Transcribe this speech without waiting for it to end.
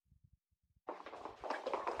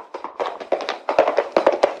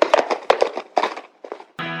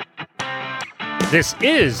This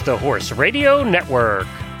is the Horse Radio Network.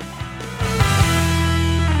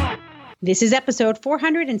 This is episode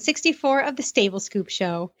 464 of the Stable Scoop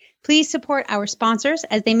Show. Please support our sponsors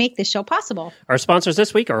as they make this show possible. Our sponsors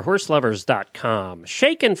this week are HorseLovers.com,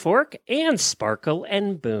 Shake and Fork, and Sparkle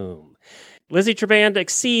and Boom. Lizzie Traband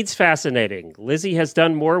exceeds fascinating. Lizzie has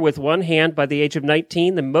done more with one hand by the age of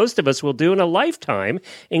 19 than most of us will do in a lifetime,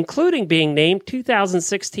 including being named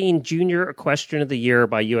 2016 Junior Equestrian of the Year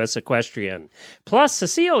by U.S. Equestrian. Plus,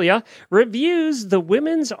 Cecilia reviews the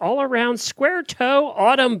women's all-around square-toe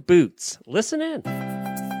autumn boots. Listen in.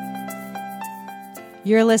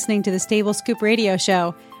 You're listening to the Stable Scoop Radio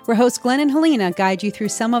Show, where hosts Glenn and Helena guide you through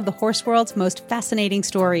some of the horse world's most fascinating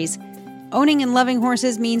stories. Owning and loving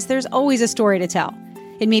horses means there's always a story to tell.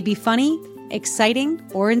 It may be funny, exciting,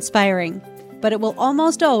 or inspiring, but it will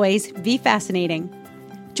almost always be fascinating.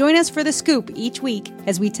 Join us for The Scoop each week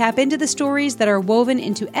as we tap into the stories that are woven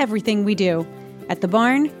into everything we do, at the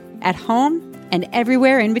barn, at home, and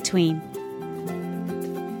everywhere in between.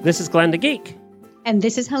 This is Glenn the Geek. And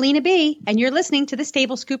this is Helena B., and you're listening to the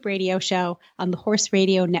Stable Scoop Radio Show on the Horse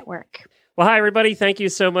Radio Network. Well, hi, everybody. Thank you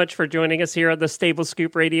so much for joining us here on the Stable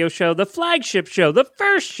Scoop Radio Show, the flagship show, the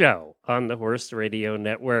first show on the Horse Radio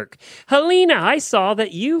Network. Helena, I saw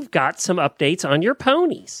that you've got some updates on your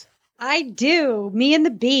ponies. I do. Me and the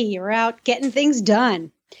bee are out getting things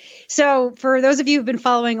done. So for those of you who've been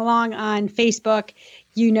following along on Facebook,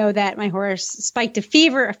 you know that my horse spiked a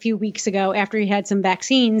fever a few weeks ago after he had some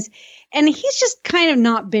vaccines, and he's just kind of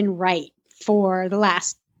not been right for the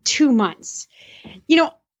last 2 months. You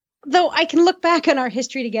know, though I can look back on our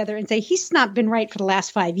history together and say he's not been right for the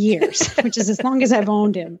last 5 years, which is as long as I've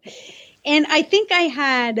owned him. And I think I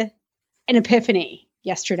had an epiphany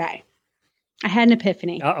yesterday. I had an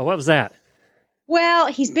epiphany. What was that? Well,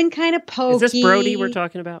 he's been kind of pokey. Is this Brody we're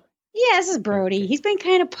talking about? Yeah, this is Brody. Okay. He's been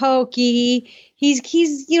kind of pokey. He's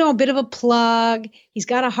a bit of a plug. He's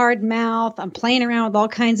got a hard mouth. I'm playing around with all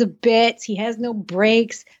kinds of bits. He has no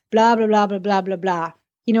brakes, blah, blah, blah, blah, blah, blah, blah.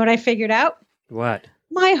 You know what I figured out? What?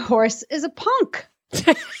 My horse is a punk.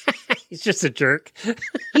 He's just a jerk.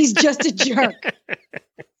 He's just a jerk.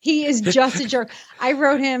 He is just a jerk. I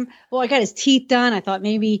wrote him, I got his teeth done. I thought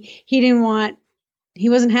maybe he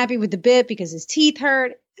wasn't happy with the bit because his teeth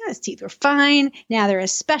hurt. His teeth were fine. Now they're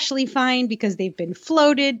especially fine because they've been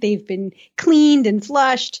floated. They've been cleaned and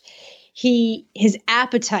flushed. His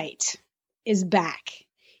appetite is back.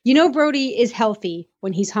 You know, Brody is healthy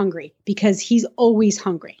when he's hungry because he's always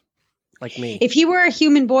hungry. Like me. If he were a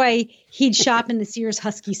human boy, he'd shop in the Sears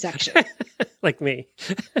Husky section. Like me.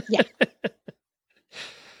 Yeah.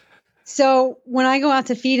 So when I go out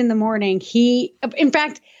to feed in the morning, in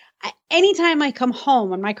fact, anytime I come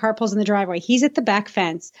home, when my car pulls in the driveway, he's at the back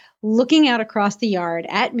fence looking out across the yard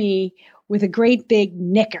at me with a great big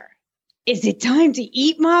nicker. Is it time to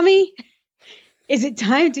eat, Mommy? Is it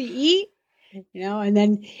time to eat? You know, and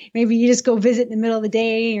then maybe you just go visit in the middle of the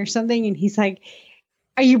day or something. And he's like,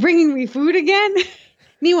 are you bringing me food again?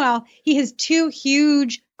 Meanwhile, he has 2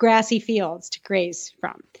 huge grassy fields to graze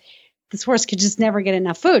from. This horse could just never get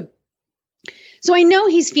enough food. So I know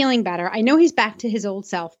he's feeling better. I know he's back to his old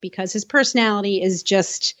self because his personality is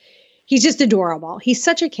he's just adorable. He's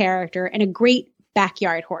such a character and a great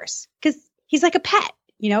backyard horse because he's like a pet.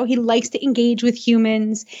 You know, he likes to engage with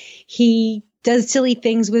humans. He does silly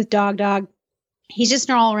things with Dog. He's just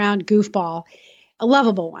an all-around goofball, a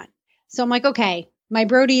lovable one. So I'm like, okay, my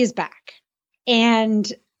Brody is back.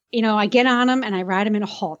 And, you know, I get on him and I ride him in a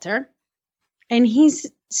halter. And he's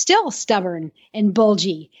still stubborn and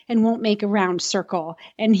bulgy and won't make a round circle.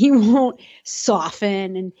 And he won't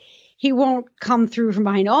soften and he won't come through from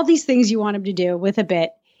behind. All these things you want him to do with a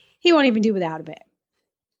bit, he won't even do without a bit.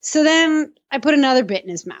 So then I put another bit in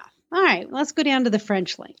his mouth. All right, let's go down to the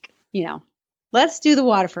French Link. You know, let's do the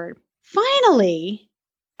Waterford. Finally,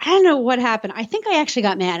 I don't know what happened. I think I actually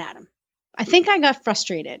got mad at him. I think I got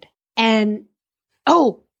frustrated. And,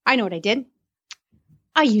 I know what I did.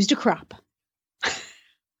 I used a crop.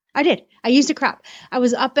 I did. I used a crop. I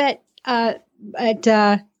was up at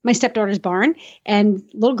my stepdaughter's barn, and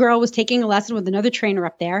little girl was taking a lesson with another trainer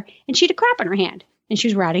up there, and she had a crop in her hand, and she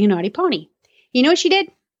was riding a naughty pony. You know what she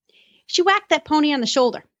did? She whacked that pony on the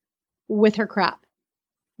shoulder with her crop.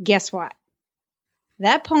 Guess what?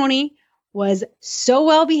 That pony was so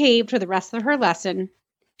well behaved for the rest of her lesson,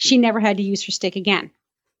 she never had to use her stick again.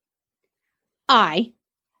 I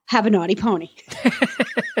have a naughty pony.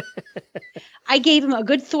 I gave him a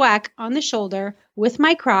good thwack on the shoulder with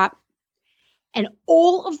my crop, and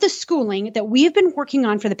all of the schooling that we have been working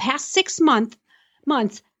on for the past 6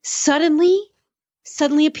 months suddenly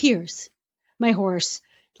appears. My horse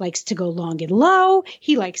likes to go long and low.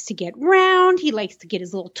 He likes to get round. He likes to get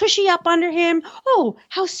his little tushy up under him. Oh,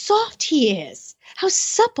 how soft he is. How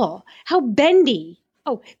supple. How bendy.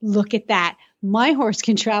 Oh, look at that. My horse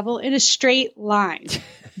can travel in a straight line.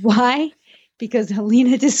 Why? Because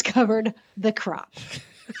Helena discovered the crop.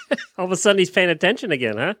 All of a sudden, he's paying attention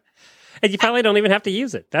again, huh? And you probably don't even have to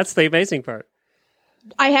use it. That's the amazing part.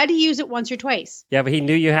 I had to use it once or twice. Yeah, but he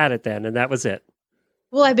knew you had it then, and that was it.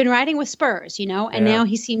 Well, I've been riding with spurs, and now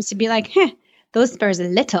he seems to be like, those spurs are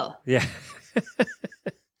little. Yeah.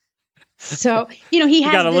 So, he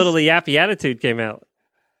has got a little yappy attitude came out.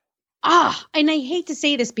 And I hate to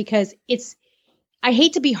say this because I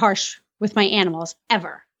hate to be harsh with my animals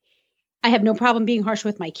ever. I have no problem being harsh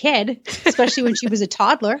with my kid, especially when she was a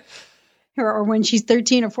toddler or when she's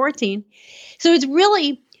 13 or 14. So it's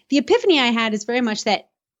really, the epiphany I had is very much that,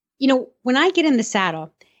 when I get in the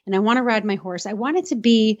saddle and I want to ride my horse, I want it to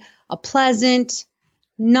be a pleasant,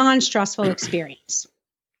 non-stressful experience.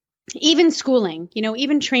 Even schooling,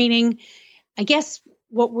 even training, I guess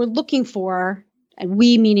what we're looking for, and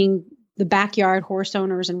we meaning the backyard horse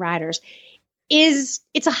owners and riders,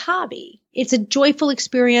 it's a hobby. It's a joyful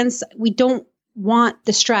experience. We don't want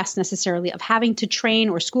the stress necessarily of having to train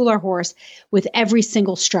or school our horse with every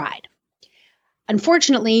single stride.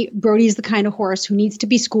 Unfortunately, Brody's the kind of horse who needs to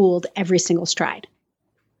be schooled every single stride.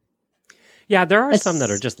 Yeah, there are some that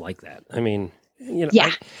are just like that. I mean,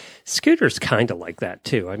 Scooter's kind of like that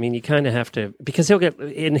too. I mean, you kind of have to, because he'll get,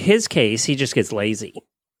 in his case, he just gets lazy.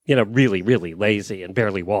 Really, really lazy and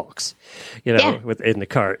barely walks, in the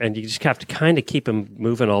cart. And you just have to kind of keep him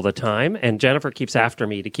moving all the time. And Jennifer keeps after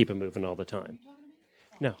me to keep him moving all the time.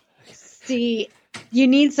 No. See, we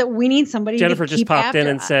need somebody. Jennifer to just keep popped in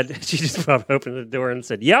and us. said, she just opened the door and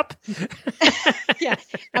said, yep. Yeah,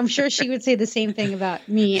 I'm sure she would say the same thing about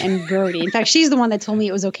me and Brody. In fact, she's the one that told me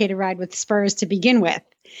it was okay to ride with spurs to begin with.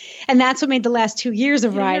 And that's what made the last 2 years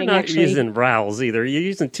of riding, You're not actually. using rowels either. You're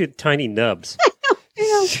using two tiny nubs.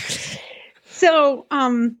 So,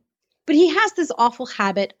 but he has this awful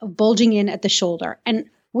habit of bulging in at the shoulder. And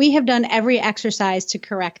we have done every exercise to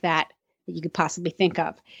correct that you could possibly think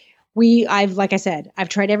of. Like I said, I've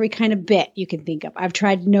tried every kind of bit you can think of. I've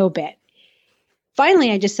tried no bit.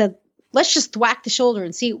 Finally, I just said, let's just thwack the shoulder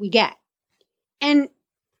and see what we get. And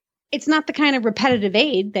it's not the kind of repetitive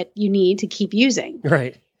aid that you need to keep using.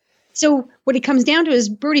 Right. So what it comes down to is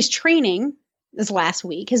Brody's training this last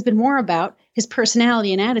week has been more about his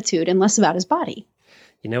personality and attitude and less about his body.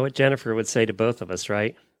 You know what Jennifer would say to both of us,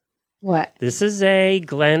 right? What? This is a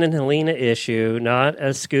Glenn and Helena issue, not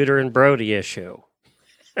a Scooter and Brody issue.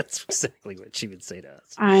 That's exactly what she would say to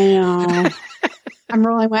us. I know. I'm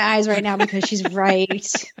rolling my eyes right now because she's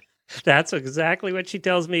right. That's exactly what she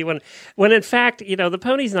tells me when in fact, the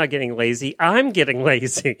pony's not getting lazy. I'm getting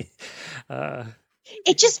lazy.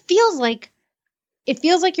 It just feels like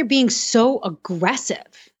you're being so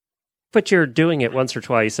aggressive. But you're doing it once or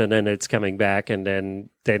twice and then it's coming back and then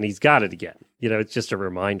he's got it again. It's just a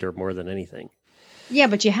reminder more than anything. Yeah,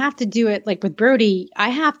 but you have to do it like with Brody. I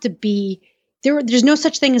have to be there's no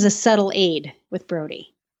such thing as a subtle aid with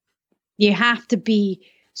Brody. You have to be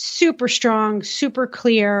super strong, super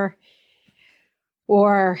clear,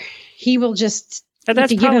 or he will just. And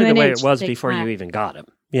that's probably the way it was before you even got him.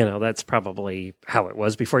 That's probably how it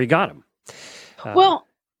was before you got him. Well,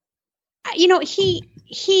 he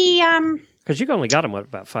because you only got him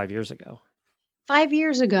about 5 years ago. 5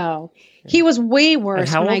 years ago, he was way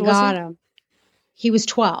worse when I got him. He was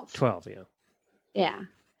 12. 12, yeah. Yeah.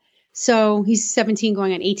 So he's 17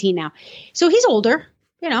 going on 18 now. So he's older,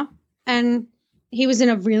 and he was in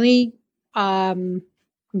a really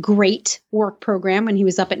great work program when he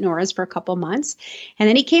was up at Nora's for a couple of months. And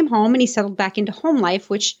then he came home and he settled back into home life,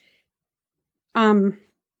 which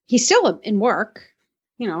he's still in work,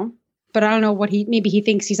 but I don't know maybe he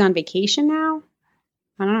thinks he's on vacation now.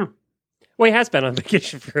 I don't know. Well, he has been on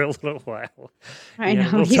vacation for a little while. I know.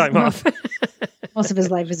 A little time off. Most of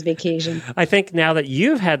his life is vacation. I think now that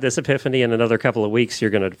you've had this epiphany in another couple of weeks,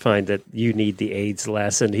 you're going to find that you need the aids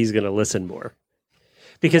less and he's going to listen more.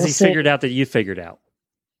 Because he's figured out that you figured out.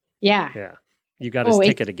 Yeah. Yeah. You got his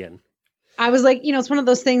ticket again. I was like, it's one of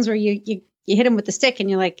those things where you hit him with the stick and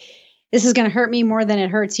you're like, this is going to hurt me more than it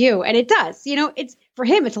hurts you. And it does. It's for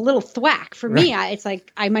him, it's a little thwack. For me, it's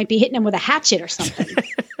like I might be hitting him with a hatchet or something.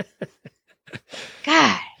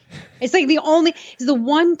 God. It's like the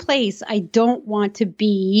one place I don't want to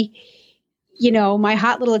be, my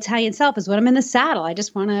hot little Italian self is when I'm in the saddle. I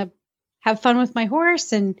just want to have fun with my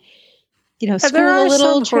horse and, school there are a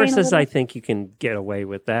little. Some horses I think you can get away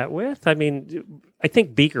with that with. I mean, I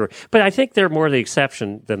think Beaker, but I think they're more the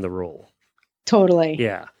exception than the rule. Totally.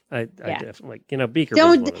 Yeah. I definitely, Beaker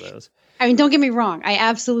Don't- was one of those. I mean, don't get me wrong. I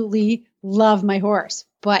absolutely love my horse,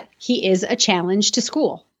 but he is a challenge to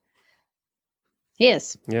school. He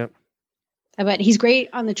is. Yep. But he's great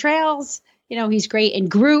on the trails. He's great in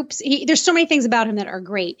groups. There's so many things about him that are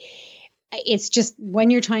great. It's just when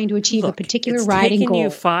you're trying to achieve a particular riding goal. It's taken you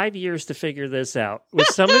 5 years to figure this out. With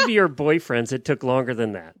some of your boyfriends, it took longer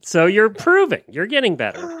than that. So you're improving. You're getting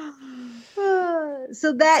better.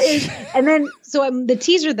 So that is, and then, the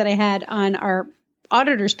teaser that I had on our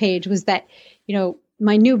auditor's page was that,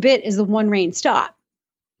 my new bit is the one rein stop.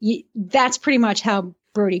 That's pretty much how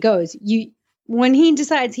Brody goes. When he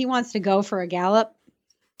decides he wants to go for a gallop,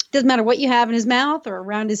 doesn't matter what you have in his mouth or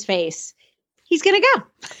around his face, he's going to go.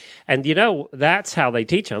 And that's how they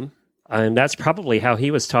teach him. And that's probably how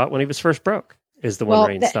he was taught when he was first broke, is the one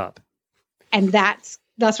rein stop. And that's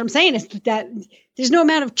what I'm saying, is that there's no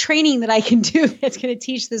amount of training that I can do that's going to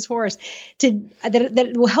teach this horse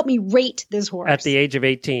that will help me rate this horse. At the age of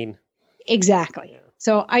 18. Exactly. Yeah.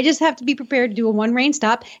 So I just have to be prepared to do a one rein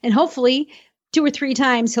stop, and hopefully 2 or 3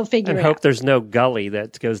 times he'll figure it out. And hope there's no gully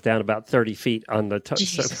that goes down about 30 feet on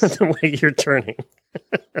the way you're turning.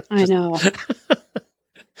 I know.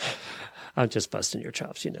 I'm just busting your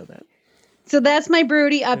chops. You know that. So that's my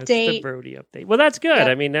Brody update. That's the Brody update. Well, that's good. Yep.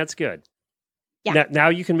 I mean, that's good. Yeah. Now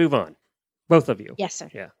you can move on. Both of you. Yes, sir.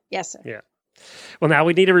 Yeah. Yes, sir. Yeah. Well, now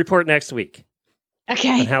we need a report next week.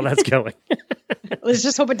 Okay. On how that's going. Let's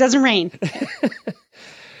just hope it doesn't rain.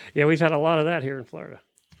 Yeah, we've had a lot of that here in Florida.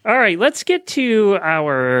 All right, let's get to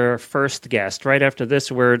our first guest right after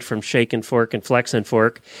this word from Shake and Fork and Flex and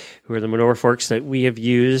Fork, who are the manure forks that we have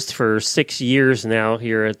used for 6 years now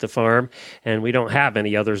here at the farm, and we don't have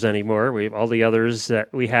any others anymore. All the others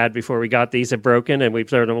that we had before we got these have broken, and we've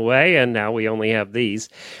thrown them away, and now we only have these.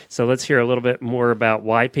 So let's hear a little bit more about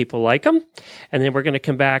why people like them, and then we're going to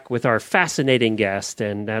come back with our fascinating guest,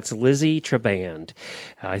 and that's Lizzie Traband.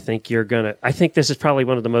 I think this is probably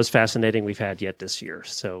one of the most fascinating we've had yet this year.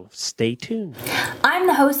 So stay tuned. I'm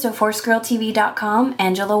the host of HorseGirlTV.com,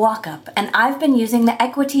 Angela Walkup, and I've been using the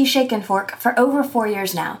Equity Shake and Fork for over 4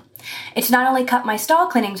 years now. It's not only cut my stall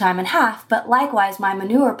cleaning time in half, but likewise my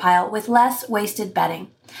manure pile with less wasted bedding.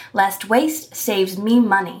 Less waste saves me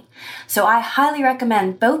money. So I highly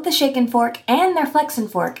recommend both the Shake and Fork and their Flex and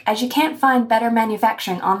Fork, as you can't find better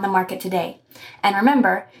manufacturing on the market today. And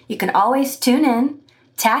remember, you can always tune in,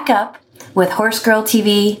 tack up with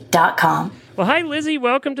HorseGirlTV.com. Well, hi, Lizzie.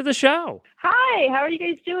 Welcome to the show. Hi. How are you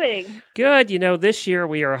guys doing? Good. This year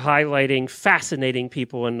we are highlighting fascinating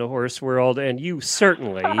people in the horse world, and you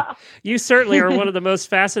certainly are one of the most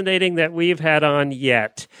fascinating that we've had on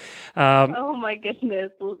yet. Oh, my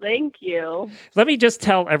goodness. Well, thank you. Let me just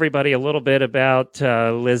tell everybody a little bit about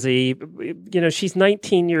Lizzie. She's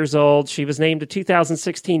 19 years old. She was named a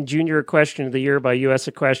 2016 Junior Equestrian of the Year by U.S.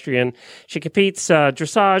 Equestrian. She competes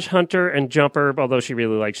dressage, hunter, and jumper, although she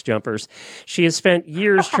really likes jumpers. She has spent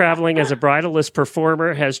years traveling as a bridleless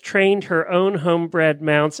performer, has trained her own homebred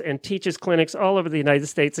mounts, and teaches clinics all over the United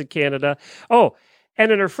States and Canada. Oh,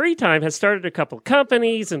 and in her free time has started a couple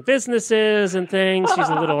companies and businesses and things. She's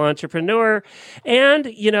a little entrepreneur. And,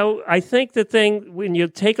 I think when you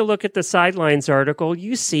take a look at the Sidelines article,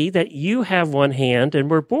 you see that you have one hand and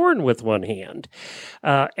were born with one hand.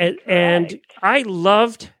 And I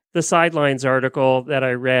loved the Sidelines article that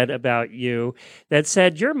I read about you that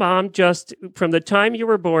said your mom just, from the time you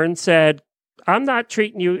were born, said, I'm not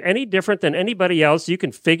treating you any different than anybody else. You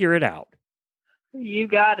can figure it out. You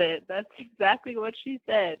got it. That's exactly what she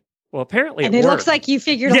said. Well, apparently it worked. Looks like you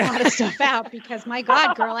figured a lot of stuff out, because my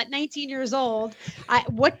God, girl, at 19 years old,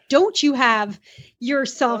 what don't you have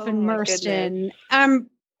yourself immersed in?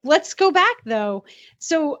 Let's go back though.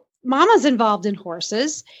 So Mama's involved in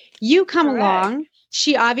horses. You come along.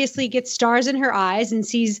 She obviously gets stars in her eyes and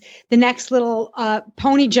sees the next little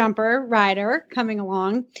pony jumper rider coming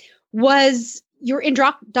along. Was your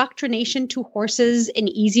indoctrination to horses an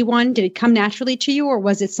easy one? Did it come naturally to you, or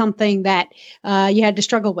was it something that you had to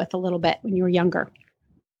struggle with a little bit when you were younger?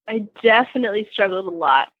 I definitely struggled a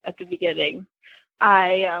lot at the beginning.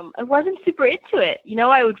 I wasn't super into it.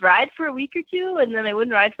 I would ride for a week or two, and then I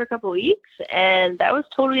wouldn't ride for a couple of weeks, and that was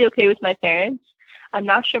totally okay with my parents. I'm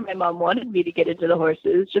not sure my mom wanted me to get into the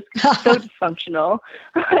horses, just because it's so dysfunctional.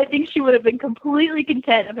 I think she would have been completely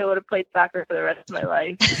content if I would have played soccer for the rest of my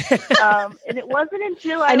life. And it wasn't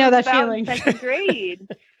until I was about in second grade.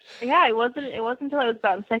 Yeah, it wasn't until I was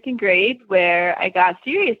about in second grade where I got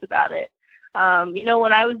serious about it.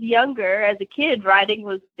 When I was younger, as a kid, riding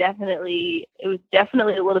was definitely a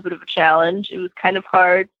little bit of a challenge. It was kind of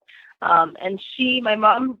hard. And my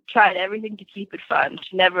mom tried everything to keep it fun.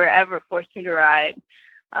 She never, ever forced me to ride.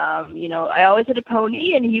 I always had a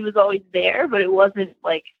pony and he was always there, but it wasn't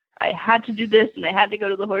like I had to do this and I had to go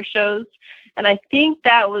to the horse shows. And I think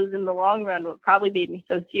that was in the long run what probably made me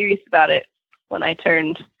so serious about it when I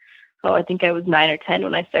turned, I think I was 9 or 10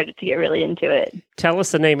 when I started to get really into it. Tell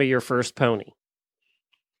us the name of your first pony.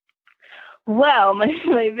 Well,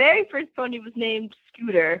 my very first pony was named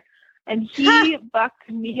Scooter, and he bucked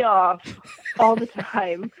me off all the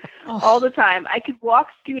time. All the time. I could walk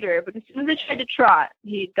Scooter, but as soon as I tried to trot,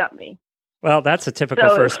 he'd gut me. Well, that's a typical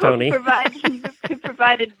first pony. He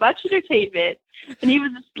provided much entertainment,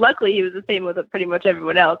 and luckily he was the same with pretty much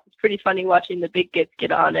everyone else. It's pretty funny watching the big kids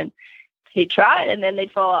get on and he'd try and then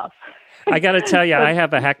they'd fall off. I got to tell you, I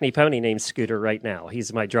have a Hackney pony named Scooter right now.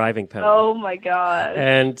 He's my driving pony. Oh, my God.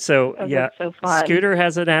 And so, that's so fun. Scooter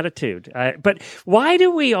has an attitude. But why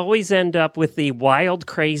do we always end up with the wild,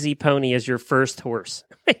 crazy pony as your first horse?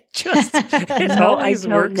 It always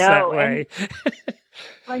works that way.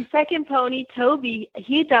 My second pony, Toby,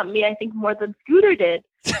 he dumped me, I think, more than Scooter did.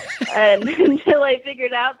 And until I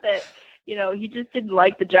figured out that, he just didn't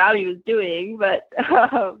like the job he was doing. But,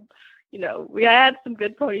 we had some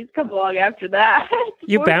good ponies come along after that.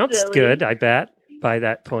 You bounced good, I bet, by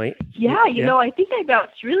that point. Yeah, I think I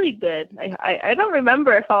bounced really good. I don't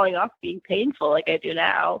remember falling off being painful like I do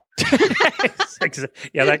now.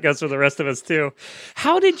 Yeah, that goes for the rest of us too.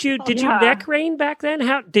 How did you neck rein back then?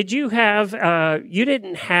 How did you have? You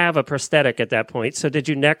didn't have a prosthetic at that point, so did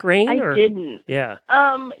you neck rein? I didn't. Yeah.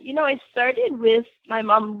 I started with my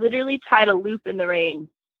mom literally tied a loop in the rein.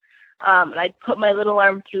 And I'd put my little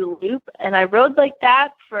arm through the loop, and I rode like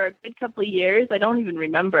that for a good couple of years. I don't even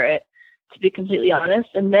remember it, to be completely honest.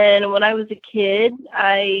 And then when I was a kid,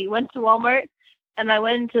 I went to Walmart, and I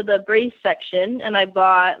went into the brace section, and I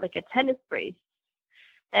bought like a tennis brace.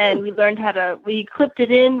 And we learned we clipped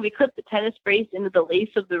the tennis brace into the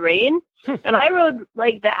lace of the rein. And I rode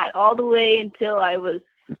like that all the way until I was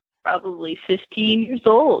probably 15 years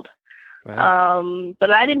old. Wow.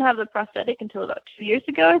 But I didn't have the prosthetic until about 2 years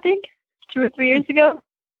ago, I think. 2 or 3 years ago.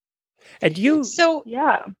 And you... So,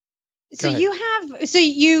 yeah. So you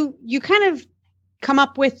kind of come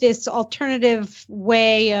up with this alternative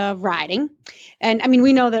way of riding. And I mean,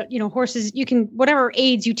 we know that, horses, you can, whatever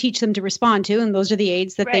aids you teach them to respond to, and those are the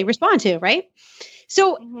aids that they respond to, right?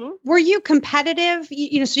 So were you competitive? So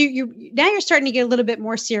now you're starting to get a little bit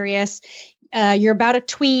more serious. You're about a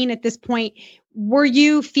tween at this point. Were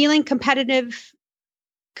you feeling competitively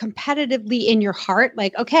in your heart?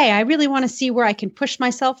 Like, okay, I really want to see where I can push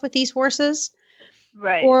myself with these horses.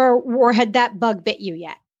 Right. Or had that bug bit you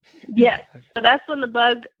yet? Yes. So that's when the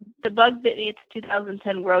bug bit me at the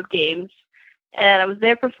 2010 World Games. And I was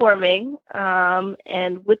there performing.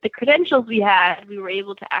 And with the credentials we had, we were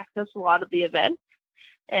able to access a lot of the events.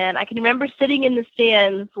 And I can remember sitting in the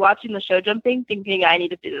stands watching the show jumping, thinking I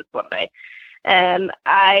need to do this one day. And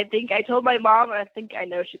I think I told my mom, and I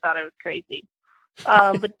know she thought I was crazy.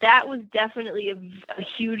 But that was definitely a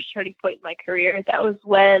huge turning point in my career. That was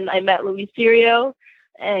when I met Luis Sirio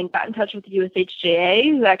and got in touch with the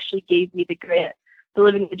USHJA, who actually gave me the grant, the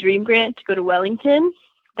Living the Dream grant, to go to Wellington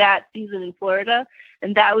that season in Florida.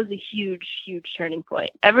 And that was a huge, huge turning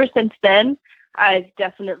point. Ever since then, I've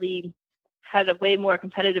definitely had a way more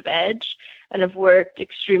competitive edge and have worked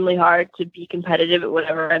extremely hard to be competitive at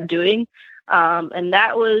whatever I'm doing. And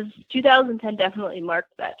that was 2010 definitely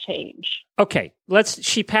marked that change. Okay.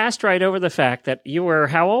 She passed right over the fact that you were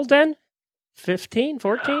how old then? 15,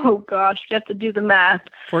 14? Oh gosh, you have to do the math.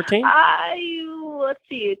 14? Let's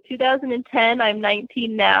see, 2010, I'm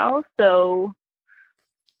 19 now, so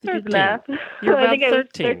 13. Do the math. You're about I think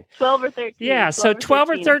 13. I was 12 or 13. Yeah, so 12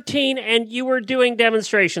 or 13, and you were doing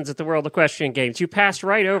demonstrations at the World Equestrian Games. You passed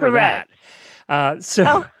right over Correct. that.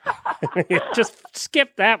 Just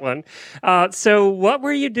skip that one. So what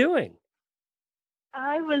were you doing?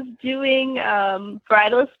 I was doing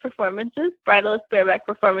bridleless bareback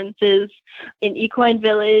performances in Equine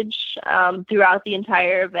Village throughout the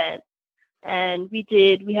entire event. And we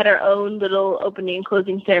had our own little opening and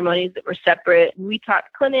closing ceremonies that were separate. And we taught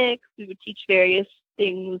clinics. We would teach various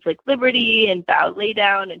things like liberty and bow lay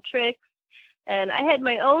down and tricks. And I had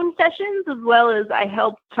my own sessions, as well as I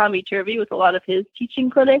helped Tommy Turvey with a lot of his teaching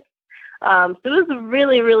clinics. So it was a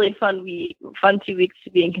really, really fun 2 weeks to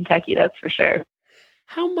be in Kentucky, that's for sure.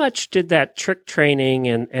 How much did that trick training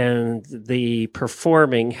and the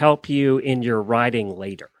performing help you in your riding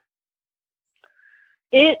later?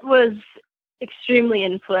 It was extremely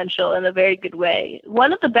influential in a very good way.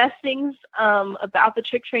 One of the best things about the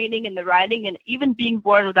trick training and the riding, and even being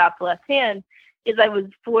born without the left hand, is I was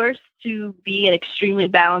forced to be an extremely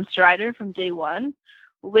balanced rider from day one,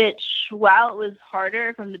 which, while it was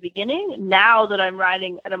harder from the beginning, now that I'm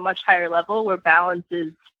riding at a much higher level where balance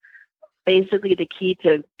is basically the key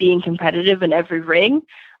to being competitive in every ring,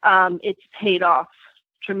 it's paid off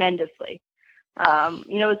tremendously.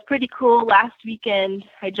 It's pretty cool. Last weekend,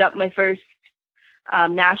 I jumped my first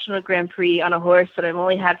National Grand Prix on a horse that I've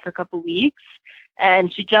only had for a couple weeks,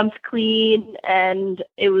 and she jumped clean, and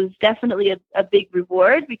it was definitely a big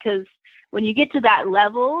reward, because when you get to that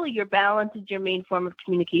level, your balance is your main form of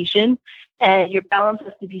communication, and your balance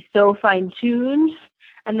has to be so fine-tuned,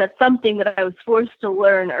 and that's something that I was forced to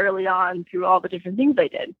learn early on through all the different things I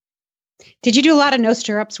did. Did you do a lot of no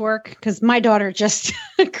stirrups work? Because my daughter just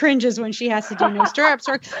cringes when she has to do no stirrups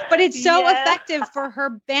work, but it's so effective for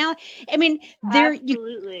her balance. I mean,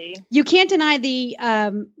 you can't deny the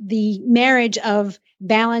marriage of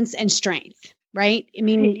balance and strength, right? I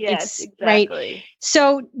mean, yes, exactly. Right.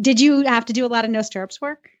 So did you have to do a lot of no stirrups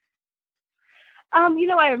work? I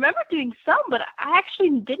remember doing some, but I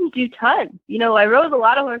actually didn't do tons. I rode a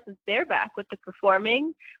lot of horses bareback with the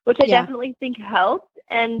performing, which I definitely think helped.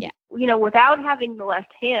 And, without having the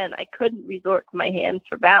left hand, I couldn't resort to my hands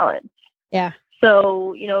for balance. Yeah.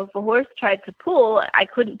 So, if a horse tried to pull, I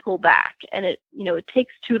couldn't pull back. And it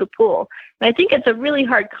takes two to pull. And I think it's a really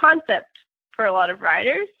hard concept for a lot of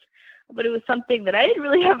riders, but it was something that I didn't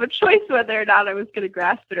really have a choice whether or not I was going to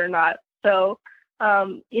grasp it or not. So,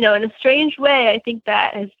 in a strange way, I think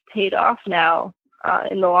that has paid off now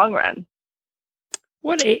in the long run.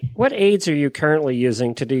 What aids are you currently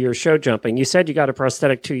using to do your show jumping? You said you got a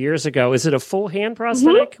prosthetic 2 years ago. Is it a full hand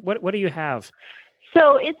prosthetic? Mm-hmm. What do you have?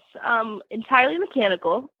 So it's entirely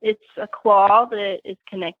mechanical. It's a claw that is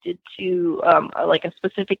connected to like a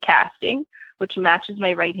specific casting, which matches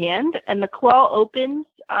my right hand. And the claw opens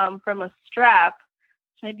from a strap.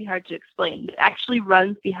 It might be hard to explain. It actually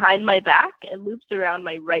runs behind my back and loops around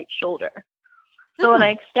my right shoulder. So when I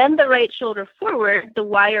extend the right shoulder forward, the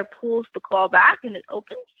wire pulls the claw back and it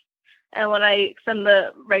opens. And when I extend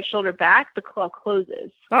the right shoulder back, the claw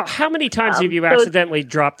closes. Oh, how many times have you accidentally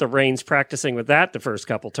dropped the reins practicing with that the first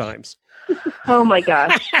couple times? Oh my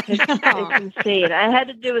gosh. It's insane. I had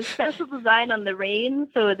to do a special design on the reins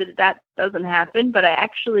so that doesn't happen. But I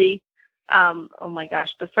actually, oh my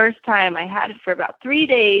gosh, the first time I had it for about 3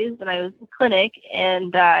 days and I was in clinic,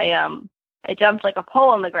 and I jumped like a pole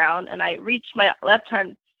on the ground, and I reached my left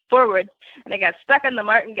hand forward, and I got stuck on the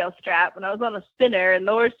martingale strap, and I was on a spinner, and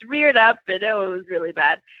the horse reared up, and it was really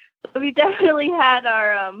bad. So we definitely had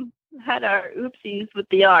our oopsies with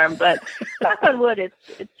the arm, but knock on wood, it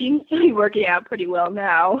seems to be working out pretty well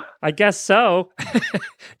now. I guess so.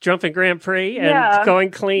 Jumping Grand Prix and going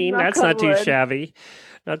clean, that's not too shabby.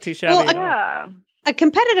 Not too shabby at all. A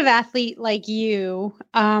competitive athlete like you,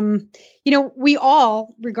 we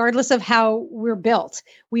all, regardless of how we're built,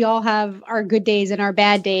 we all have our good days and our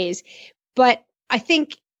bad days. But I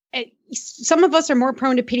think some of us are more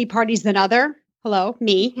prone to pity parties than other. Hello,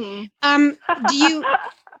 me. Mm-hmm.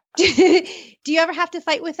 Do you ever have to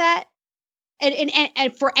fight with that?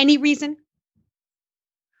 And for any reason?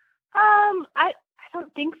 I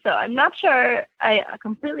don't think so. I'm not sure I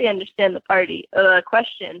completely understand the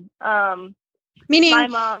question. Meaning, my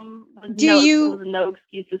mom was a no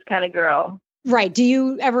excuses kind of girl. Right. Do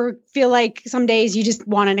you ever feel like some days you just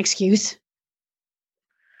want an excuse?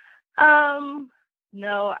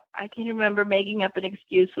 No, I can remember making up an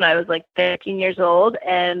excuse when I was like 13 years old,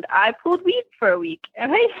 and I pulled weed for a week,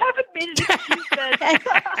 and I haven't made an excuse then.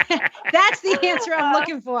 That's the answer I'm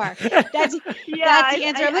looking for. That's the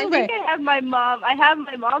answer I'm looking for. I think I have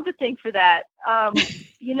my mom to thank for that.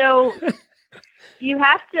 You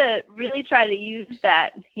have to really try to use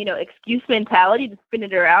that, excuse mentality to spin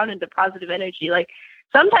it around into positive energy. Like,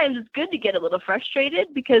 sometimes it's good to get a little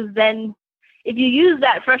frustrated, because then if you use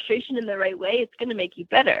that frustration in the right way, it's going to make you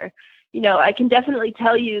better. I can definitely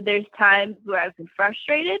tell you there's times where I've been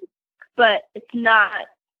frustrated, but it's not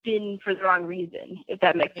been for the wrong reason, if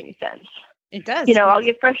that makes any sense. It does. I'll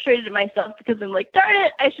get frustrated at myself because I'm like, darn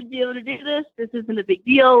it, I should be able to do this. This isn't a big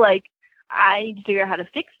deal. Like, I need to figure out how to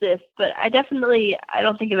fix this. But I don't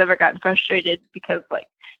think I've ever gotten frustrated because, like,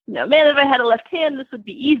 man, if I had a left hand, this would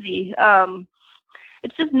be easy.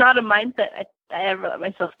 It's just not a mindset I ever let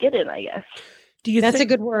myself get in, I guess. That's a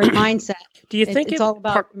good word, mindset. Do you think it's all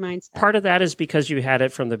about mindset? Part of that is because you had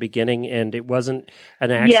it from the beginning and it wasn't an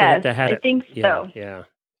accident that had it? I think so. Yeah.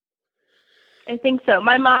 I think so.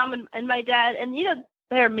 My mom and my dad, and,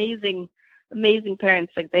 they're amazing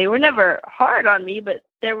parents. Like, they were never hard on me, but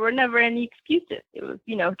there were never any excuses. It was,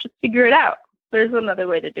 just figure it out. There's another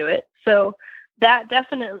way to do it. So that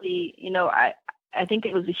definitely, I think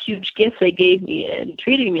it was a huge gift they gave me in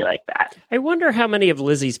treating me like that. I wonder how many of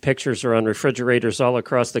Lizzie's pictures are on refrigerators all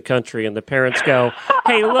across the country, and the parents go,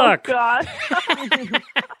 "Hey, look! Oh, gosh.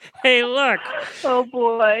 Hey, look!" Oh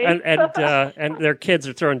boy! And their kids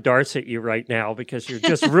are throwing darts at you right now because you're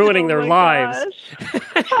just ruining their lives.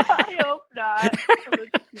 I hope not.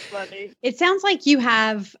 That's too funny. It sounds like you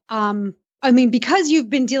have, because you've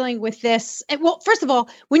been dealing with this. Well, first of all,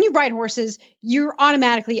 when you ride horses, you're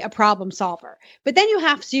automatically a problem solver. But then you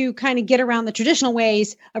have to kind of get around the traditional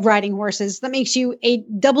ways of riding horses. That makes you a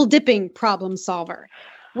double dipping problem solver,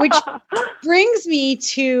 which brings me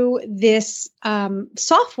to this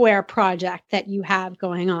software project that you have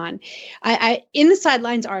going on. I in the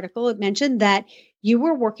Sidelines article, it mentioned that you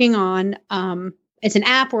were working on, it's an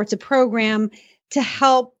app or it's a program to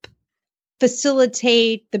help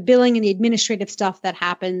facilitate the billing and the administrative stuff that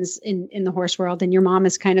happens in the horse world. And your mom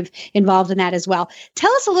is kind of involved in that as well.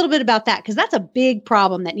 Tell us a little bit about that, because that's a big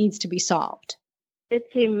problem that needs to be solved. It's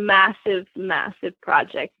a massive, massive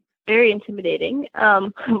project. Very intimidating.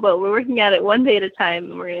 But we're working at it one day at a time,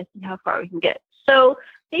 and we're going to see how far we can get. So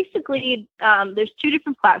basically, there's two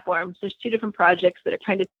different platforms. There's two different projects that are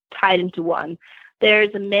kind of tied into one.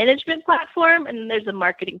 There's a management platform, and then there's a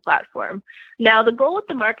marketing platform. Now, the goal with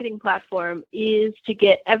the marketing platform is to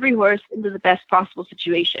get every horse into the best possible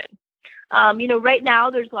situation. Right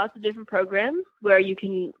now, there's lots of different programs where you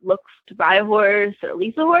can look to buy a horse or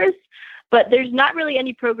lease a horse, but there's not really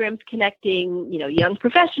any programs connecting, young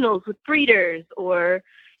professionals with breeders or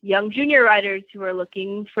young junior riders who are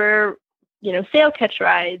looking for, sale catch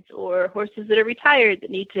rides, or horses that are retired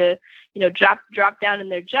that need to, drop down in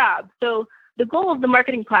their job. So the goal of the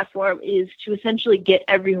marketing platform is to essentially get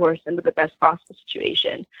every horse into the best possible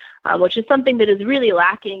situation, which is something that is really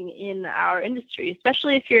lacking in our industry,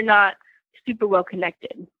 especially if you're not super well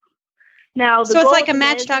connected. Now, so it's like a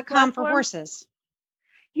Match.com for horses.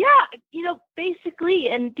 Yeah, basically.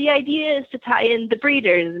 And the idea is to tie in the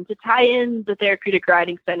breeders and to tie in the therapeutic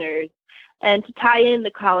riding centers and to tie in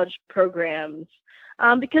the college programs,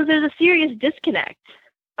 because there's a serious disconnect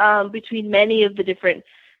between many of the different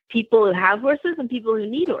people who have horses and people who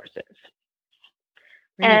need horses.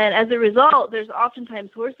 Mm-hmm. And as a result, there's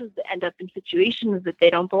oftentimes horses that end up in situations that they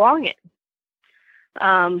don't belong in.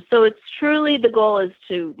 So it's truly, the goal is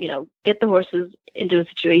to, get the horses into a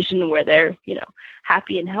situation where they're,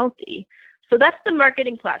 happy and healthy. So that's the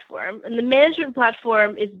marketing platform. And the management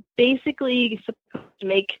platform is basically supposed to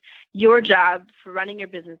make your job for running your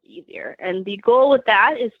business easier. And the goal with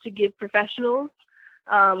that is to give professionals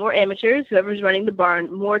or amateurs, whoever's running the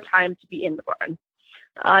barn, more time to be in the barn.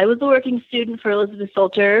 I was a working student for Elizabeth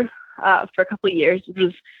Salter for a couple of years. It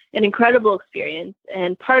was an incredible experience.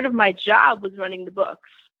 And part of my job was running the books.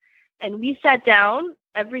 And we sat down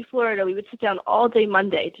every Florida. We would sit down all day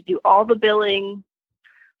Monday to do all the billing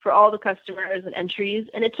for all the customers and entries.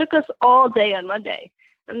 And it took us all day on Monday.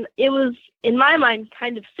 And it was, in my mind,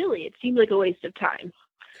 kind of silly. It seemed like a waste of time.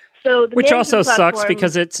 So which also sucks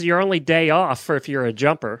because it's your only day off if you're a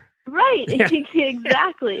jumper. Right. Yeah.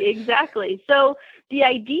 Exactly. So the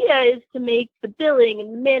idea is to make the billing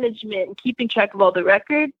and the management and keeping track of all the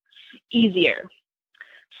records easier.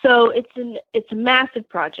 So it's a massive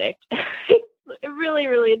project. It's really,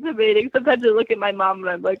 really intimidating. Sometimes I look at my mom and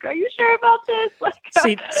I'm like, "Are you sure about this?" Like,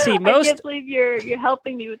 see, most, I can't believe you're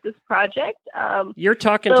helping me with this project. You're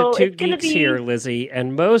talking to two geeks here, Lizzie,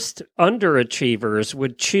 and most underachievers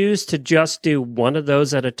would choose to just do one of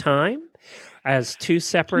those at a time as two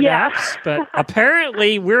separate apps. But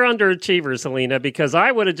apparently we're underachievers, Helena, because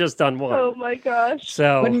I would have just done one. Oh my gosh.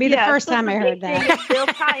 So wouldn't be the first time I heard that. They'll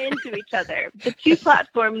tie into each other. The two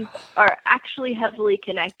platforms are actually heavily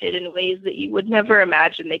connected in ways that you would never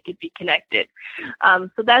imagine they could be connected.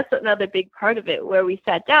 So that's another big part of it, where we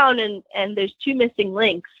sat down and there's two missing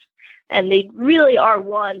links. And they really are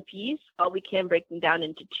one piece, while we can break them down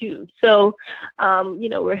into two. So,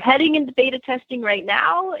 we're heading into beta testing right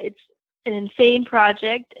now. It's an insane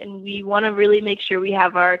project, and we want to really make sure we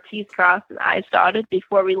have our T's crossed and I's dotted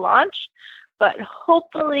before we launch. But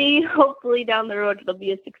hopefully down the road it'll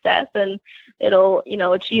be a success, and it'll,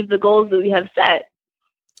 achieve the goals that we have set.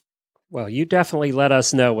 Well, you definitely let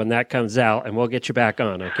us know when that comes out, and we'll get you back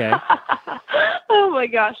on, okay? Oh my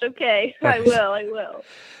gosh, okay. I will.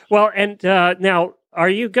 Well, and now, are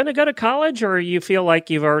you going to go to college, or you feel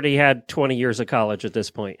like you've already had 20 years of college at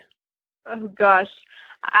this point? Oh gosh.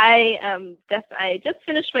 I just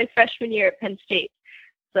finished my freshman year at Penn State,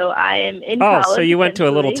 so I am in college. Oh, so you went to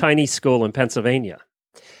a little tiny school in Pennsylvania.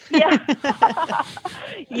 Yeah.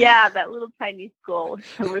 Yeah, that little tiny school with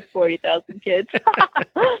over 40,000 kids.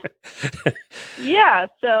 Yeah,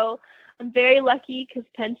 so I'm very lucky because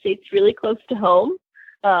Penn State's really close to home.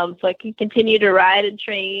 So I can continue to ride and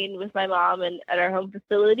train with my mom and at our home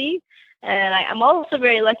facility. And I'm also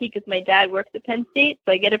very lucky because my dad works at Penn State,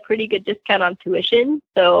 so I get a pretty good discount on tuition.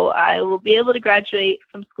 So I will be able to graduate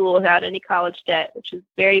from school without any college debt, which is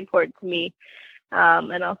very important to me.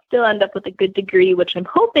 And I'll still end up with a good degree, which I'm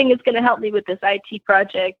hoping is going to help me with this IT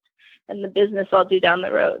project and the business I'll do down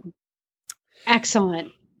the road.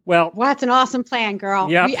 Excellent. Well, that's an awesome plan,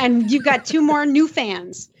 girl. Yep. And you've got 2 more new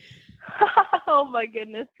fans. Oh my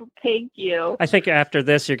goodness. Thank you. I think after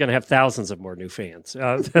this, you're going to have thousands of more new fans.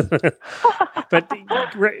 But,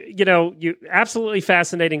 you absolutely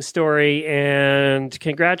fascinating story, and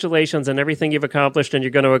congratulations on everything you've accomplished and you're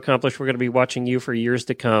going to accomplish. We're going to be watching you for years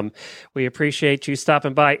to come. We appreciate you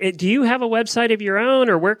stopping by. Do you have a website of your own,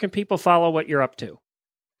 or where can people follow what you're up to?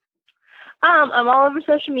 I'm all over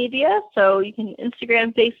social media, so you can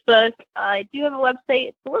Instagram, Facebook. I do have a website.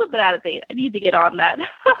 It's a little bit out of date. I need to get on that.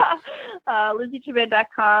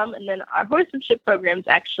 LizzieTraband.com, and then our horsemanship program is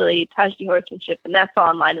actually Tajdi Horsemanship, and that's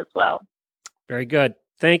online as well. Very good.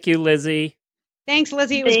 Thank you, Lizzie. Thanks,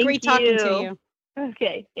 Lizzie. It was great talking to you.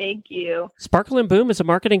 Okay, thank you. Sparkle and Boom is a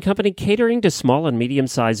marketing company catering to small and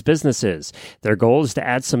medium-sized businesses. Their goal is to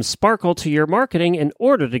add some sparkle to your marketing in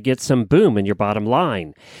order to get some boom in your bottom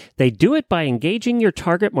line. They do it by engaging your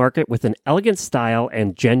target market with an elegant style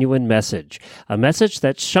and genuine message, a message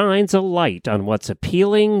that shines a light on what's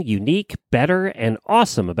appealing, unique, better, and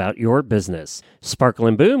awesome about your business. Sparkle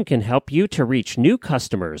and Boom can help you to reach new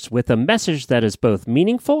customers with a message that is both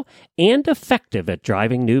meaningful and effective at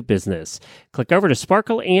driving new business. Click over to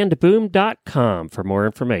sparkleandboom.com for more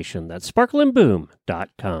information. That's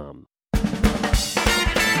sparkleandboom.com.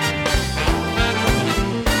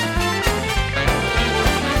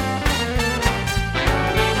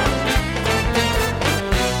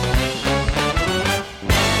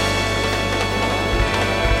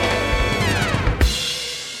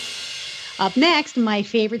 Up next, my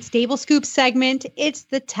favorite Stable Scoop segment. It's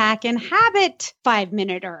the Tack and Habit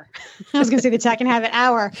 5-minuter. I was going to say the Tack and Habit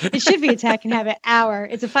hour. It should be a Tack and Habit hour.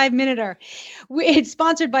 It's a 5-minuter. It's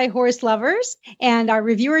sponsored by Horse Lovers, and our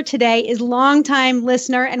reviewer today is longtime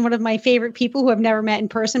listener and one of my favorite people who I've never met in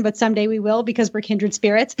person, but someday we will because we're kindred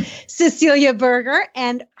spirits, Cecilia Berger,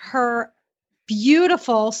 and her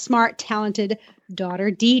beautiful, smart, talented daughter,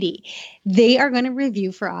 Dee Dee. They are going to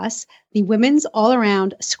review for us the women's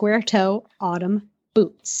all-around square toe autumn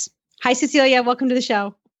boots. Hi, Cecilia. Welcome to the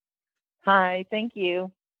show. Hi. Thank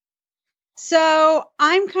you. So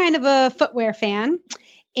I'm kind of a footwear fan,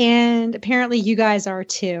 and apparently you guys are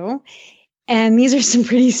too. And these are some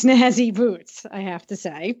pretty snazzy boots, I have to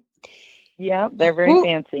say. Yeah, they're very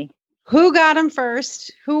fancy. Who got them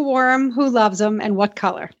first? Who wore them? Who loves them? And what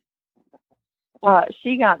color?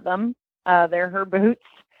 She got them. They're her boots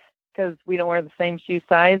because we don't wear the same shoe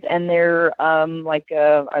size, and they're are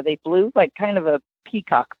they blue? Like kind of a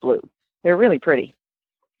peacock blue. They're really pretty.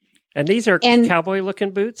 And these are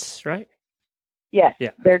cowboy-looking boots, right? Yes,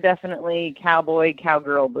 yeah. They're definitely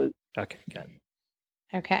cowgirl boots. Okay, got it.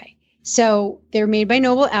 Okay, so they're made by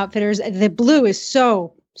Noble Outfitters. The blue is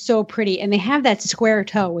so pretty, and they have that square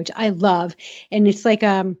toe, which I love. And it's like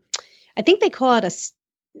I think they call it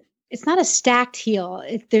it's not a stacked heel.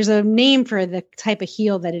 There's a name for the type of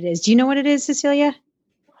heel that it is. Do you know what it is, Cecilia?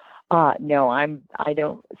 No, I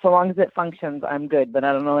don't. So long as it functions, I'm good, but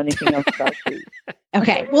I don't know anything else about shoes.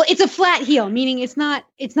 Okay. Well, it's a flat heel, meaning it's not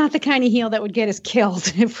the kind of heel that would get us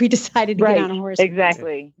killed if we decided to get on a horse.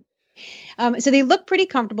 Exactly. So they look pretty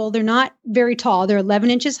comfortable. They're not very tall. They're 11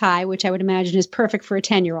 inches high, which I would imagine is perfect for a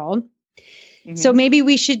 10-year-old. Mm-hmm. So maybe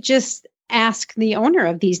we should just ask the owner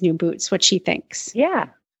of these new boots what she thinks. Yeah.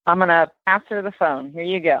 I'm going to answer the phone. Here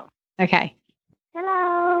you go. Okay.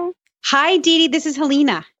 Hello. Hi, Dee Dee. This is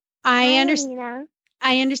Helena. Helena.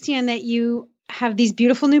 I understand that you have these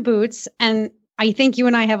beautiful new boots, and I think you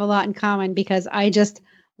and I have a lot in common because I just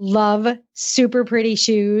love super pretty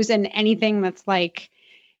shoes and anything that's like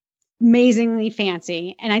amazingly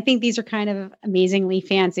fancy. And I think these are kind of amazingly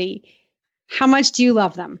fancy. How much do you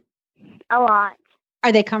love them? A lot.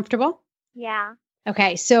 Are they comfortable? Yeah.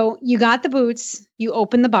 Okay, so you got the boots, you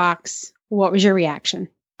opened the box. What was your reaction?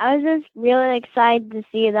 I was just really excited to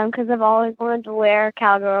see them because I've always wanted to wear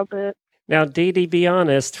cowgirl boots. Now, Dee Dee, be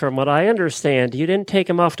honest, from what I understand, you didn't take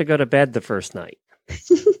them off to go to bed the first night.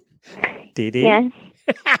 Dee Dee? Yes.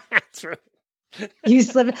 That's right. You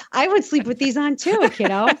sleep. I would sleep with these on too,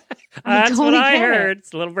 kiddo. That's what I heard.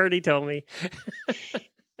 Little birdie told me.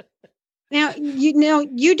 Now,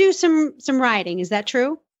 you do some riding. Is that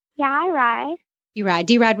true? Yeah, I ride. You ride.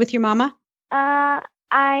 Do you ride with your mama?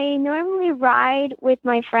 I normally ride with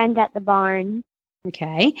my friend at the barn.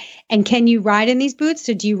 Okay. And can you ride in these boots?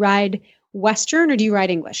 So do you ride Western or do you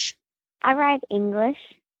ride English? I ride English.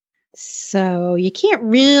 So you can't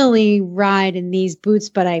really ride in these boots,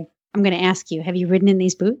 but I'm going to ask you, have you ridden in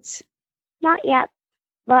these boots? Not yet,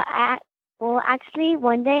 but actually,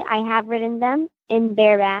 one day I have ridden them in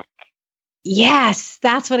bareback. Yes,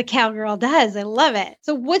 that's what a cowgirl does. I love it.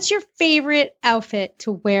 So what's your favorite outfit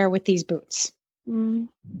to wear with these boots?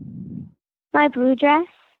 My blue dress.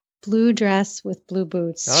 Blue dress with blue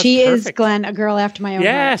boots. That's She is, perfect. Glenn, a girl after my own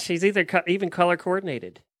Yeah, heart. she's either even color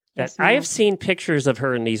coordinated. Yes, I ma'am. have seen pictures of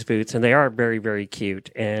her in these boots, and they are very, very cute.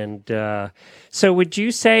 And so would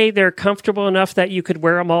you say they're comfortable enough that you could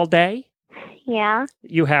wear them all day? Yeah,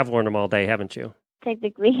 You have worn them all day, haven't you?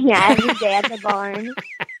 technically, yeah, every day at the barn.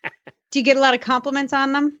 Do you get a lot of compliments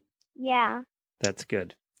on them? Yeah. That's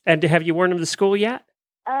good. And have you worn them to school yet?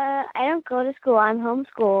 I don't go to school. I'm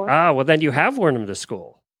homeschooled. Ah, well, then you have worn them to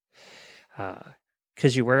school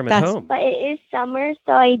because you wear them at That's- home. But it is summer,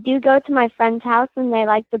 so I do go to my friend's house, and they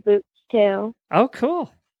like the boots too. Oh,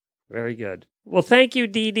 cool. Very good. Well, thank you,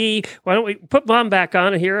 Dee Dee. Why don't we put Mom back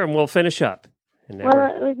on here and we'll finish up. And then Well,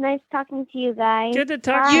 we're- it was nice talking to you guys. good to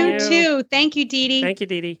talk Bye. to You you. too. Thank you, Dee Dee. Thank you,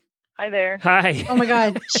 Dee Dee. Hi there. Hi. Oh my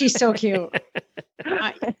God, she's so cute.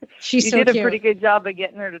 She's You so did a cute. pretty good job of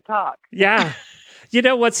getting her to talk. Yeah. You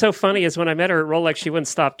know what's so funny is when I met her at Rolex, she wouldn't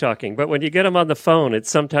stop talking. But when you get them on the phone, it's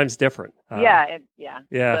sometimes different. Yeah. Yeah.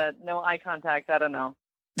 The no eye contact. I don't know.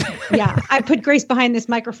 Yeah, I put Grace behind this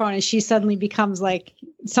microphone, and she suddenly becomes like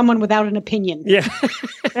someone without an opinion. Yeah.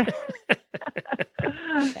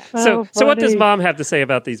 So what does funny. Mom have to say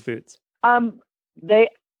about these boots?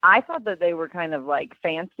 I thought that they were kind of like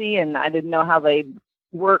fancy, and I didn't know how they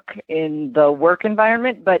work in the work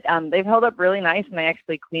environment, but they've held up really nice, and they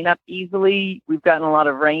actually clean up easily. We've gotten a lot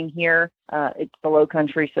of rain here. It's the low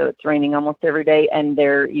country, so it's raining almost every day, and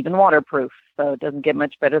they're even waterproof, so it doesn't get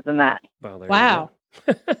much better than that. Well, there you Wow.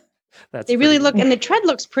 go. That's They really pretty- look, and the tread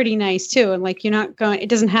looks pretty nice too. And like you're not going, it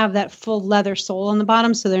doesn't have that full leather sole on the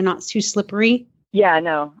bottom, so they're not too slippery. Yeah,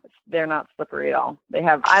 no, they're not slippery at all. They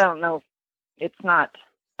have, I don't know, it's not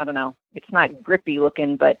grippy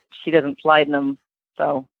looking, but she doesn't slide in them,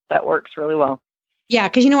 so that works really well. Yeah,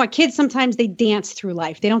 because you know what? Kids sometimes they dance through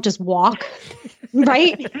life. They don't just walk,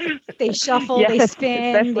 right? They shuffle, they Yes,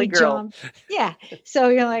 spin, especially they girls. jump. Yeah. So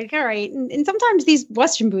you're like, all right. And sometimes these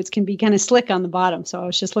Western boots can be kind of slick on the bottom. So I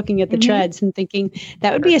was just looking at the Mhm. treads and thinking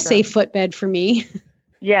that would be a For sure. safe footbed for me.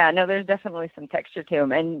 Yeah, no, there's definitely some texture to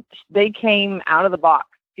them, and they came out of the box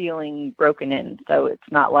feeling broken in, so it's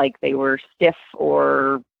not like they were stiff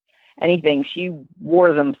or anything. She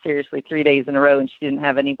wore them seriously 3 days in a row, and she didn't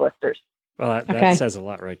have any blisters. Well, that Okay. says a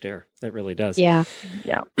lot right there. That really does. Yeah.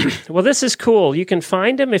 Well, this is cool. You can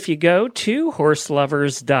find them if you go to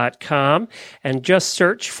horselovers.com and just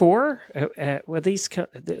search for, let me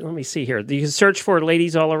see here. You can search for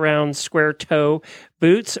ladies all around square toe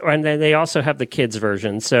boots, and then they also have the kids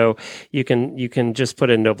version. So you can just put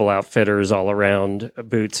in Noble Outfitters all around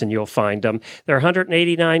boots and you'll find them. They're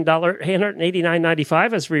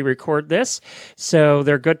 $189.95 as we record this. So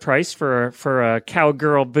they're a good price for a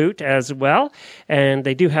cowgirl boot as well. And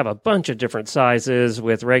they do have a bunch of different sizes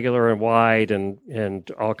with regular and wide and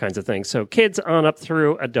all kinds of things. So kids on up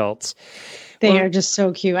through adults. They Well- are just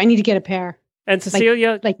so cute. I need to get a pair And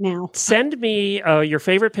Cecilia, like now. send me your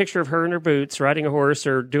favorite picture of her in her boots, riding a horse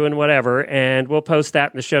or doing whatever, and we'll post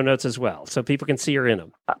that in the show notes as well so people can see her in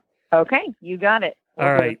them. Okay, you got it.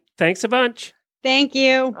 All right. Thanks a bunch. Thank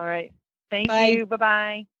you. All right. Thank Bye. you.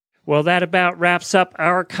 Bye-bye. Well, that about wraps up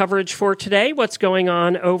our coverage for today. What's going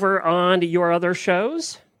on over on your other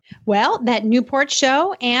shows? Well, that Newport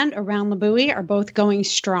show and Around the Bowie are both going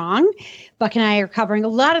strong. Buck and I are covering a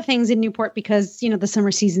lot of things in Newport because, the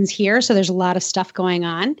summer season's here. So there's a lot of stuff going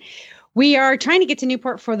on. We are trying to get to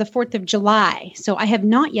Newport for the 4th of July. So I have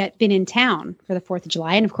not yet been in town for the 4th of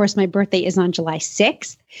July. And of course, my birthday is on July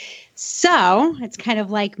 6th. So it's kind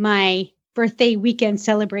of like my birthday weekend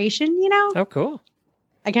celebration, Oh, cool.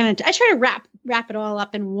 I try to wrap it all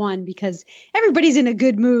up in one because everybody's in a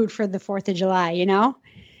good mood for the 4th of July,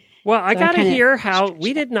 Well, I So I got to kinda hear how stretched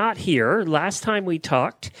we did not hear last time we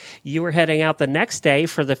talked. You were heading out the next day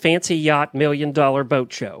for the Fancy Yacht $1 Million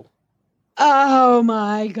Boat Show. Oh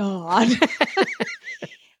my God.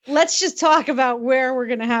 Let's just talk about where we're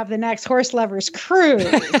going to have the next Horse Lovers cruise.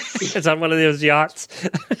 It's on one of those yachts.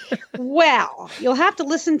 Well, you'll have to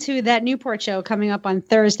listen to that Newport show coming up on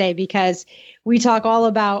Thursday because we talk all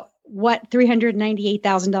about what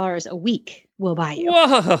 $398,000 a week will buy you.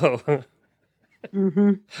 Whoa.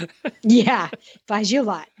 hmm Yeah, buys you a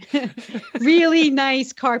lot. Really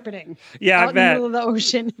nice carpeting Yeah, out I in the bet. middle of the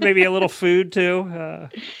ocean. Maybe a little food too.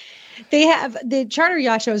 They have the charter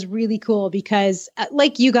yacht show is really cool because,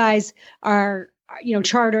 like you guys are,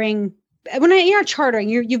 chartering. When you're chartering,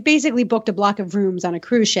 you've basically booked a block of rooms on a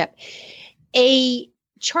cruise ship. A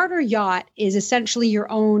charter yacht is essentially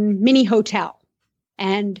your own mini hotel,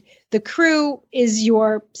 and the crew is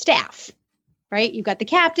your staff, right? You've got the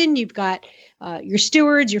captain, you've got your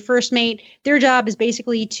stewards, your first mate. Their job is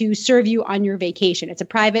basically to serve you on your vacation. It's a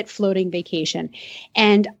private floating vacation.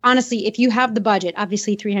 And honestly, if you have the budget,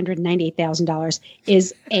 obviously $398,000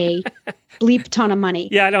 is a bleep ton of money.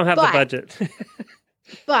 Yeah, I don't have the budget.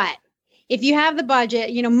 But if you have the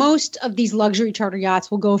budget, most of these luxury charter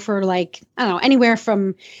yachts will go for anywhere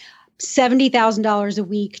from $70,000 a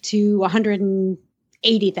week to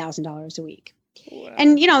 $180,000 a week. Wow.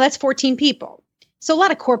 And, that's 14 people. So a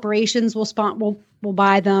lot of corporations will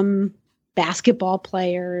buy them, basketball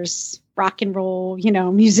players, rock and roll,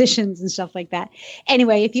 musicians and stuff like that.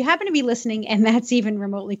 Anyway, if you happen to be listening and that's even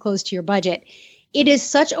remotely close to your budget, it is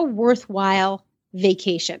such a worthwhile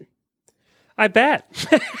vacation. I bet.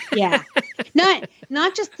 Yeah. Not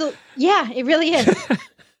just it really is.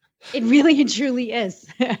 It really and truly is.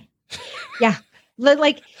 Yeah.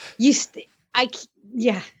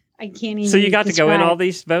 I can't even. So you got to go in all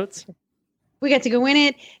these boats? We got to go in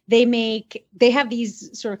it. They have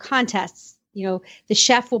these sort of contests. The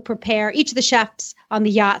chef will prepare, each of the chefs on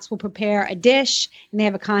the yachts will prepare a dish, and they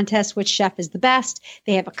have a contest which chef is the best.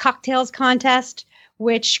 They have a cocktails contest,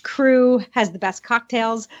 which crew has the best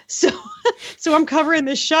cocktails. So I'm covering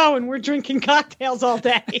this show and we're drinking cocktails all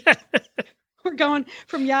day. We're going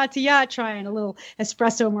from yacht to yacht, trying a little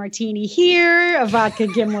espresso martini here, a vodka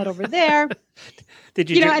gimlet over there.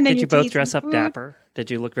 Did you both dress up dapper?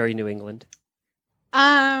 Did you look very New England?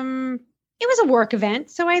 It was a work event,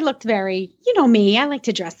 so I looked very, me, I like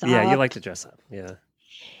to dress up. Yeah, you like to dress up. Yeah.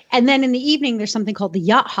 And then in the evening, there's something called the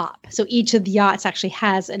yacht hop. So each of the yachts actually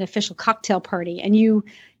has an official cocktail party, and you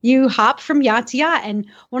hop from yacht to yacht. And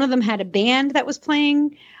one of them had a band that was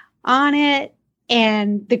playing on it,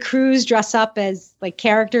 and the crews dress up as like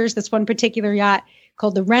characters. This one particular yacht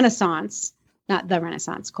called the Renaissance, not the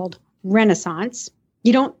Renaissance, called Renaissance.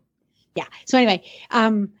 So anyway,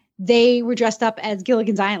 they were dressed up as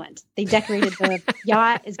Gilligan's Island. They decorated the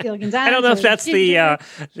yacht as Gilligan's Island. I don't know if that's the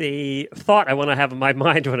thought I want to have in my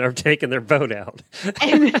mind when I'm taking their boat out.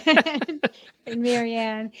 and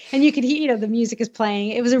Marianne, and you could hear, the music is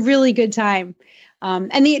playing. It was a really good time.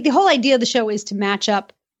 And the whole idea of the show is to match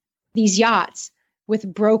up these yachts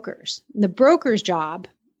with brokers. And the broker's job,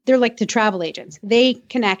 they're like the travel agents. They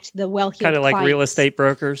connect the wealthy kind of like clients. Real estate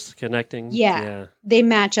brokers connecting. Yeah. They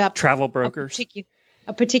match up travel brokers.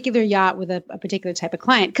 A particular yacht with a particular type of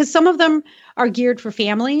client, because some of them are geared for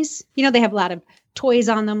families. They have a lot of toys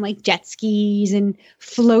on them, like jet skis and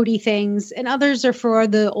floaty things, and others are for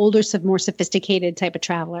the older, more sophisticated type of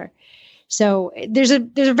traveler. So there's a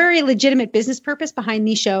very legitimate business purpose behind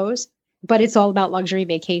these shows, but it's all about luxury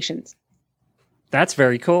vacations. That's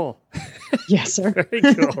very cool. Yes, sir. Very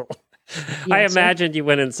cool. I imagined you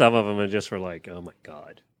went in some of them and just were like, oh my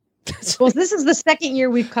God. Well, this is the second year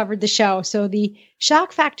we've covered the show, so the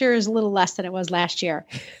shock factor is a little less than it was last year.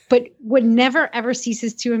 But what never, ever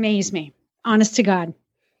ceases to amaze me, honest to God,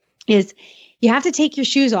 is you have to take your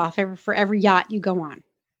shoes off for every yacht you go on.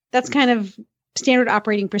 That's kind of standard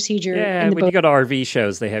operating procedure. Yeah, when you go to RV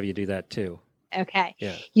shows, they have you do that too. Okay.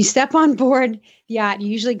 Yeah. You step on board the yacht, you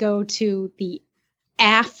usually go to the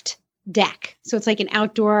aft deck. So it's like an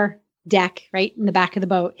outdoor deck right in the back of the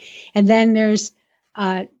boat. And then there's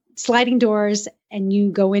sliding doors, and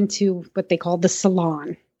you go into what they call the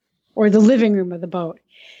salon or the living room of the boat.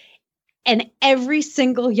 And every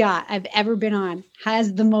single yacht I've ever been on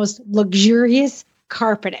has the most luxurious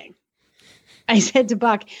carpeting. I said to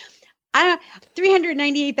Buck,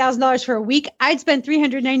 $398,000 for a week. I'd spend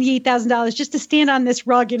 $398,000 just to stand on this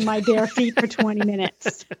rug in my bare feet for 20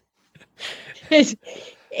 minutes. This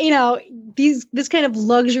kind of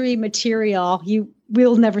luxury material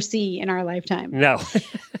we'll never see in our lifetime. No.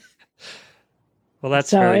 Well,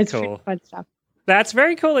 that's very cool. Fun stuff. That's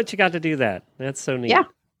very cool that you got to do that. That's so neat. Yeah.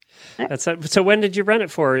 So when did you rent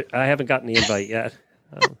it for? I haven't gotten the invite yet.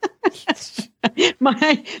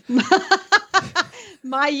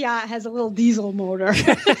 My yacht has a little diesel motor.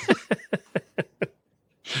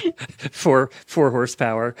 4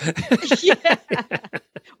 horsepower. Yeah.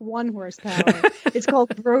 1 horsepower. It's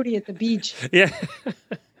called Brody at the beach. Yeah.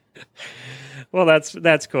 Well,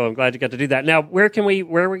 that's cool. I'm glad you got to do that. Now, where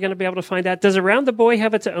are we going to be able to find that? Does Around the Buoy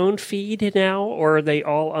have its own feed now, or are they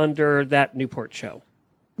all under that Newport show?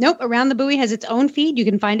 Nope. Around the Buoy has its own feed. You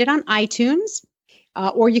can find it on iTunes,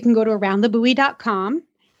 or you can go to aroundthebuoy.com.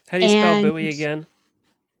 How do you spell buoy again?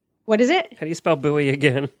 What is it? How do you spell buoy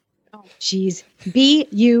again? Oh, Jeez.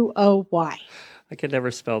 Buoy. I could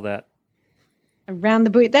never spell that. Around the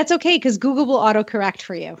buoy. That's okay because Google will autocorrect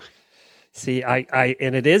for you. See,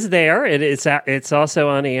 and it is there. It's also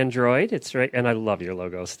on Android. It's right, and I love your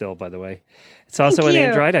logo still, by the way. It's also on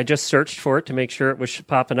Android. I just searched for it to make sure it was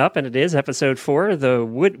popping up, and it is episode 4, the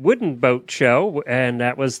Wooden Boat Show, and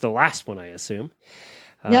that was the last one, I assume.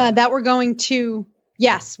 Yeah, that we're going to.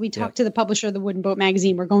 Yes, we talked to the publisher of the Wooden Boat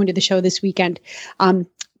magazine. We're going to the show this weekend. But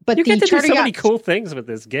you get to do so many cool things with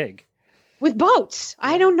this gig. With boats,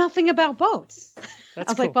 I know nothing about boats. That's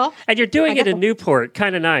I was cool. like, well, and you're doing it in Newport,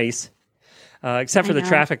 kind of nice. Except for the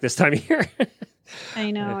traffic this time of year.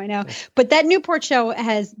 I know. But that Newport show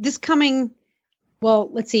has this coming. Well,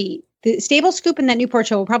 let's see. The Stable Scoop and that Newport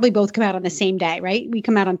show will probably both come out on the same day, right? We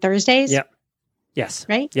come out on Thursdays. Yep. Yes.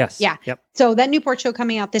 Right? Yes. Yeah. Yep. So that Newport show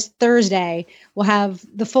coming out this Thursday will have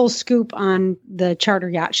the full scoop on the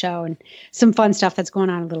charter yacht show and some fun stuff that's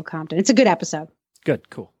going on in Little Compton. It's a good episode.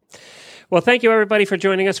 Good. Cool. Well, thank you, everybody, for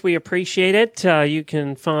joining us. We appreciate it. You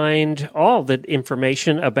can find all the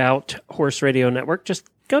information about Horse Radio Network. Just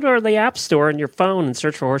go to the App Store on your phone and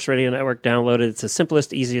search for Horse Radio Network. Download it. It's the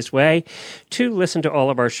simplest, easiest way to listen to all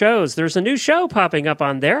of our shows. There's a new show popping up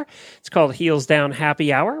on there. It's called Heels Down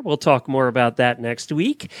Happy Hour. We'll talk more about that next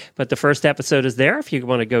week. But the first episode is there if you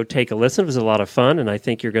want to go take a listen. It was a lot of fun, and I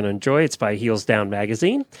think you're going to enjoy it. It's by Heels Down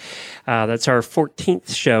Magazine. That's our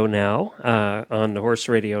 14th show now on the Horse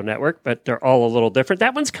Radio Network, but they're all a little different.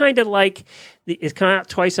 That one's kind of like, it's kind of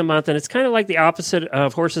twice a month, and it's kind of like the opposite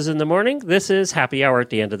of Horses in the Morning. This is Happy Hour at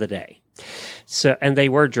the end of the day. So, and they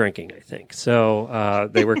were drinking, I think. So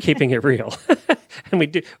they were keeping it real. And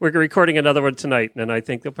we're recording another one tonight, and I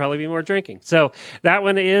think there'll probably be more drinking. So that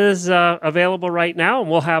one is available right now,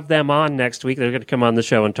 and we'll have them on next week. They're going to come on the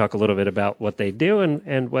show and talk a little bit about what they do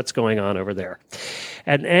and what's going on over there.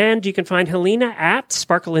 And you can find Helena at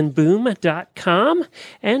sparkleandboom.com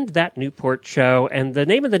and that Newport show. And the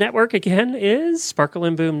name of the network, again, is Sparkle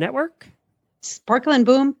and Boom Network. Sparkle and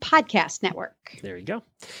Boom Podcast Network. There you go.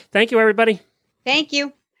 Thank you, everybody. Thank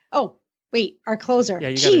you. Oh, wait, our closer. Yeah,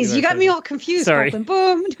 you got me all confused. Sorry. Sparkle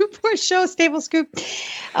and Boom, Newport show, Stable Scoop.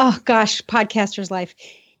 Oh, gosh, podcaster's life.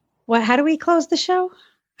 How do we close the show?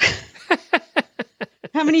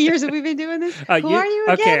 How many years have we been doing this? Who are you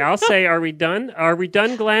again? Okay, I'll say, are we done? Are we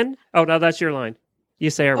done, Glenn? Oh, no, that's your line.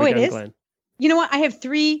 You say, are we done, Glenn? You know what? I have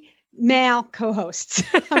 3 male co-hosts.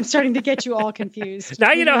 I'm starting to get you all confused.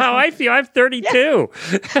 Now you know how I feel. I'm 32.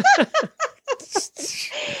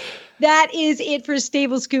 That is it for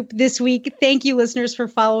Stable Scoop this week. Thank you, listeners, for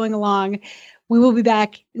following along. We will be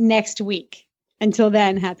back next week. Until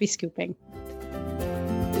then, happy scooping.